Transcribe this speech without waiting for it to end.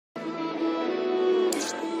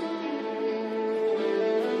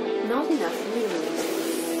enough room.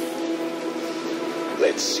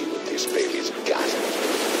 Let's see what this baby's got.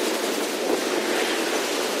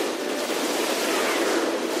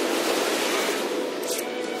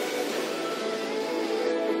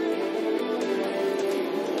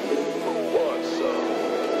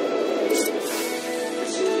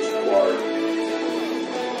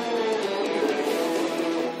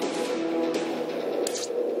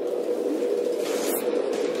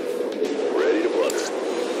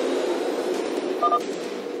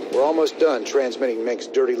 We're almost done transmitting Mengsk's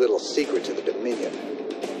dirty little secret to the Dominion.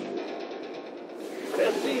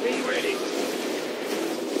 SCV ready.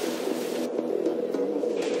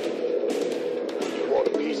 You want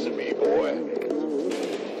a piece of me, boy?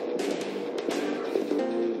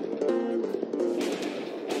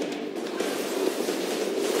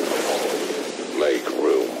 Make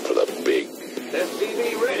room for the big.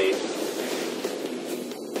 SCV ready.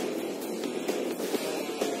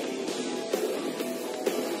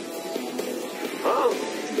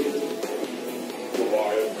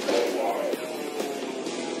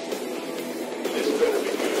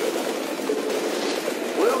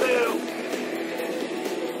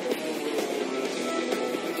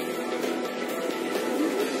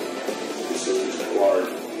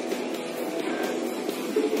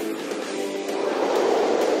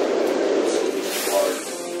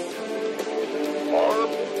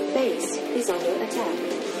 Base is under attack.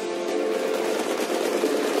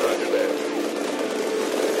 Roger that.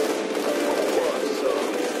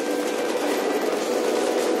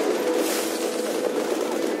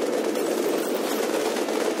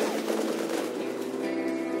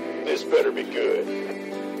 This better be good.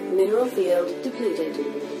 Mineral field depleted.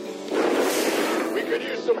 We could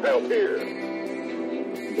use some help here.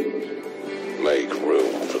 Make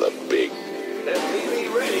room for the big.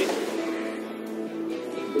 SCV ready.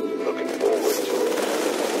 Looking forward to it.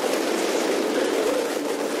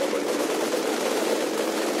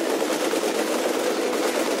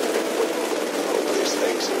 Hope this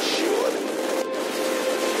thing's insured.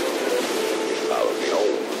 You follow me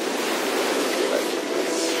home.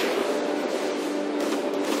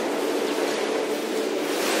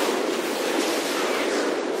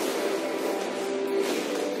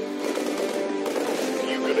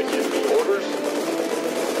 You gonna give me orders?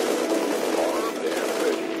 Armed and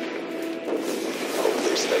ready. Hope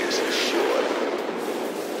this thing's insured.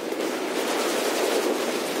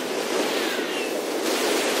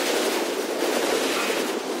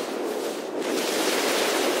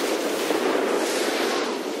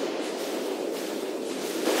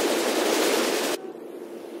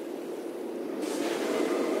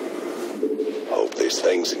 Hope this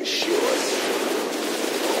thing's insured.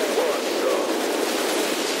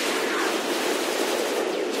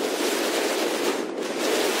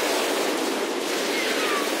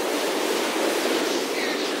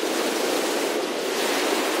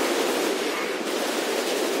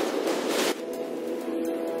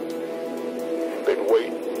 Been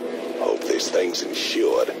waiting. Hope this thing's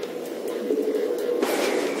insured.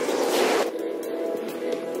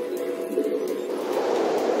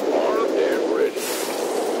 Armed and ready.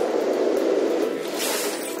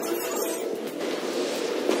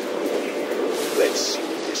 Let's see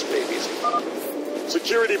what this baby's.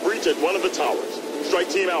 Security breach at one of the towers. Strike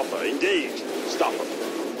Team Alpha, engage. Stop them.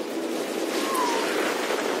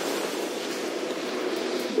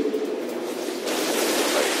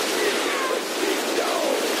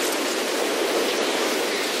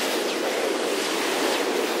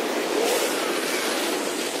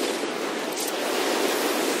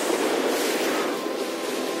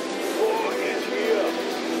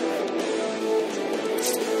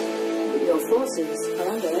 Your forces are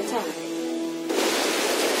under attack.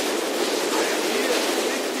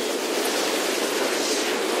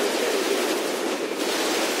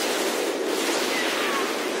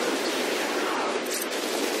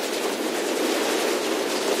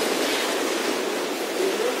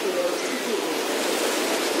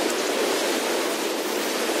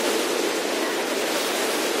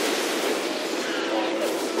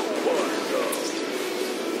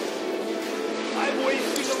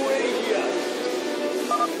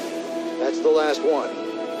 That's the last one.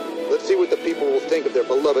 Let's see what the people will think of their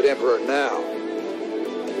beloved Emperor now.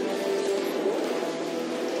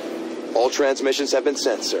 All transmissions have been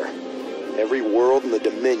sent, sir. Every world in the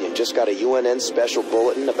Dominion just got a UNN special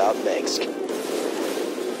bulletin about Mengsk.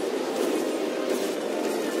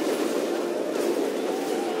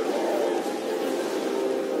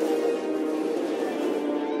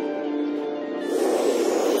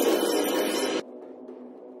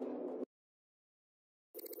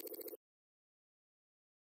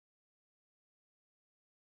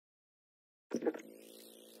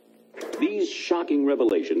 These shocking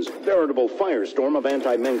revelations, veritable firestorm of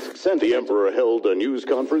anti-Mengsk sentiment. The Emperor held a news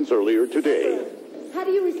conference earlier today. How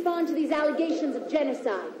do you respond to these allegations of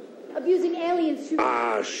genocide? Of using aliens to...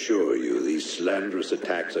 I assure you, these slanderous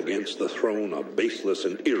attacks against the throne are baseless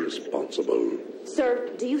and irresponsible.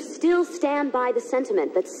 Sir, do you still stand by the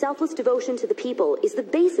sentiment that selfless devotion to the people is the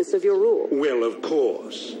basis of your rule? Well, of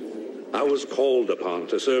course. I was called upon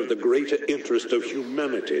to serve the greater interest of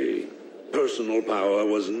humanity. Personal power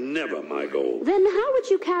was never my goal. Then how would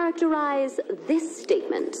you characterize this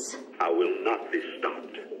statement? I will not be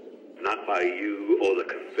stopped. Not by you or the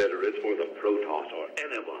Confederates or the Protoss or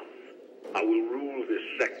anyone. I will rule this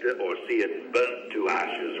sector or see it burnt to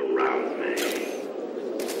ashes around me.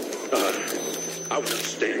 I won't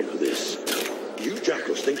stand for this. You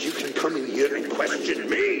jackals think you can come in here and question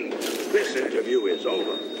me? This interview is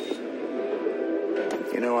over.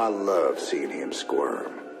 You know, I love seeing him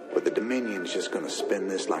squirm. But the Dominion's just gonna spin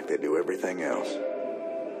this like they do everything else.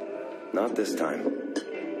 Not this time.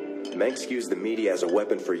 Mengsk used the media as a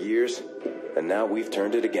weapon for years, and now we've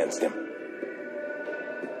turned it against him.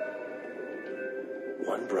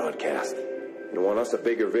 One broadcast. You want us a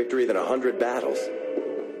bigger victory than 100 battles?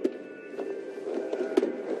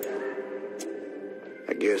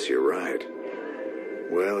 I guess you're right.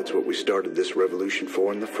 Well, it's what we started this revolution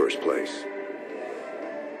for in the first place.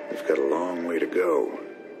 We've got a long way to go.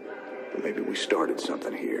 But maybe we started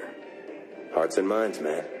something here. Hearts and minds,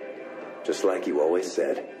 man. Just like you always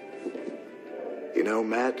said. You know,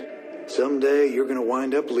 Matt, someday you're gonna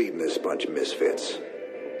wind up leading this bunch of misfits.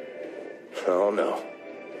 Oh, no.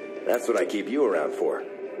 That's what I keep you around for,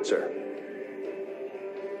 sir.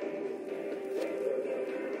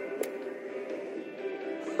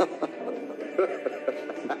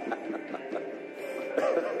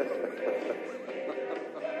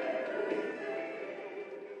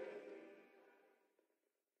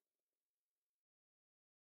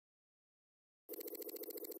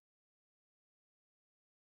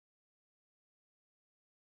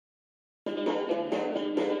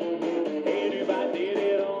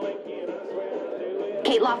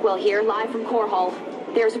 Kate Lockwell here, live from Core Hall.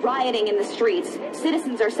 There's rioting in the streets.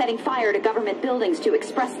 Citizens are setting fire to government buildings to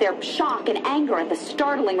express their shock and anger at the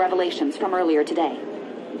startling revelations from earlier today.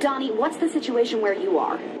 Donnie, what's the situation where you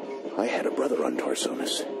are? I had a brother on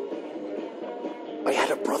Tarsonis. I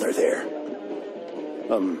had a brother there.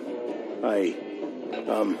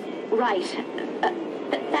 Right.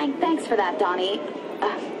 Thanks for that, Donnie.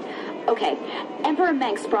 Okay. Emperor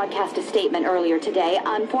Mengsk broadcast a statement earlier today.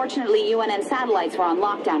 Unfortunately, UNN satellites were on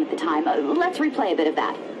lockdown at the time. Let's replay a bit of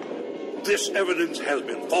that. This evidence has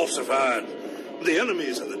been falsified. The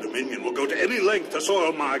enemies of the Dominion will go to any length to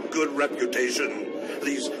soil my good reputation.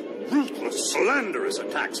 These ruthless, slanderous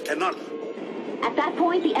attacks cannot... At that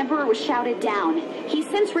point, the Emperor was shouted down. He's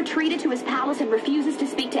since retreated to his palace and refuses to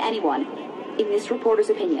speak to anyone. In this reporter's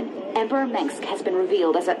opinion, Emperor Mengsk has been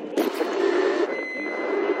revealed as a...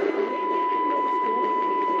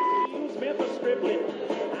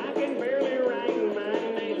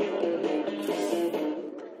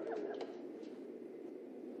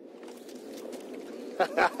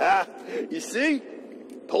 You see?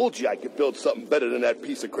 Told you I could build something better than that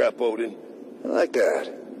piece of crap, Odin. I like that.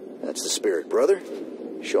 That's the spirit, brother.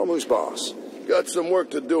 Show 'em who's boss. Got some work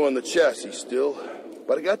to do on the chassis still,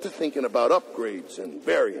 but I got to thinking about upgrades and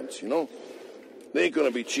variants, you know? They ain't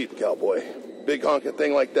gonna be cheap, cowboy. Big honking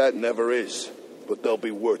thing like that never is, but they'll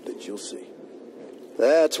be worth it, you'll see.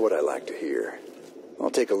 That's what I like to hear.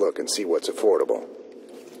 I'll take a look and see what's affordable.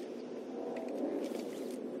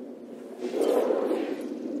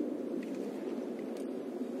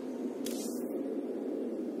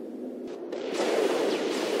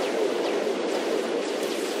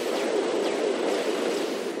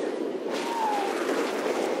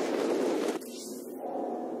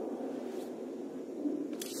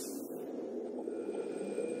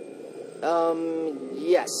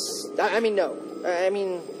 Yes. No.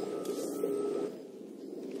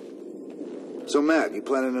 So, Matt, you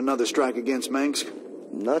planning another strike against Mengsk?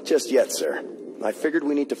 Not just yet, sir. I figured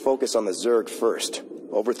we need to focus on the Zerg first.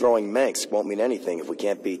 Overthrowing Mengsk won't mean anything if we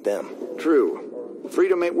can't beat them. True.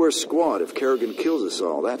 Freedom ain't worth squat if Kerrigan kills us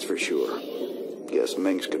all, that's for sure. Guess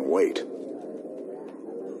Mengsk can wait.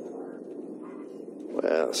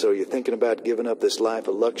 Well, so you're thinking about giving up this life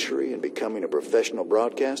of luxury and becoming a professional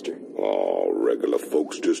broadcaster? Oh, regular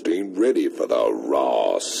folks just ain't ready for the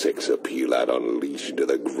raw sex appeal I'd unleash into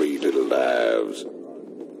the great little lives.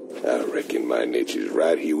 I reckon my niche is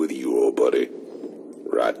right here with you, old buddy.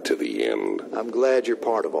 Right to the end. I'm glad you're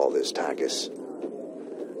part of all this, Tychus.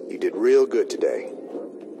 You did real good today.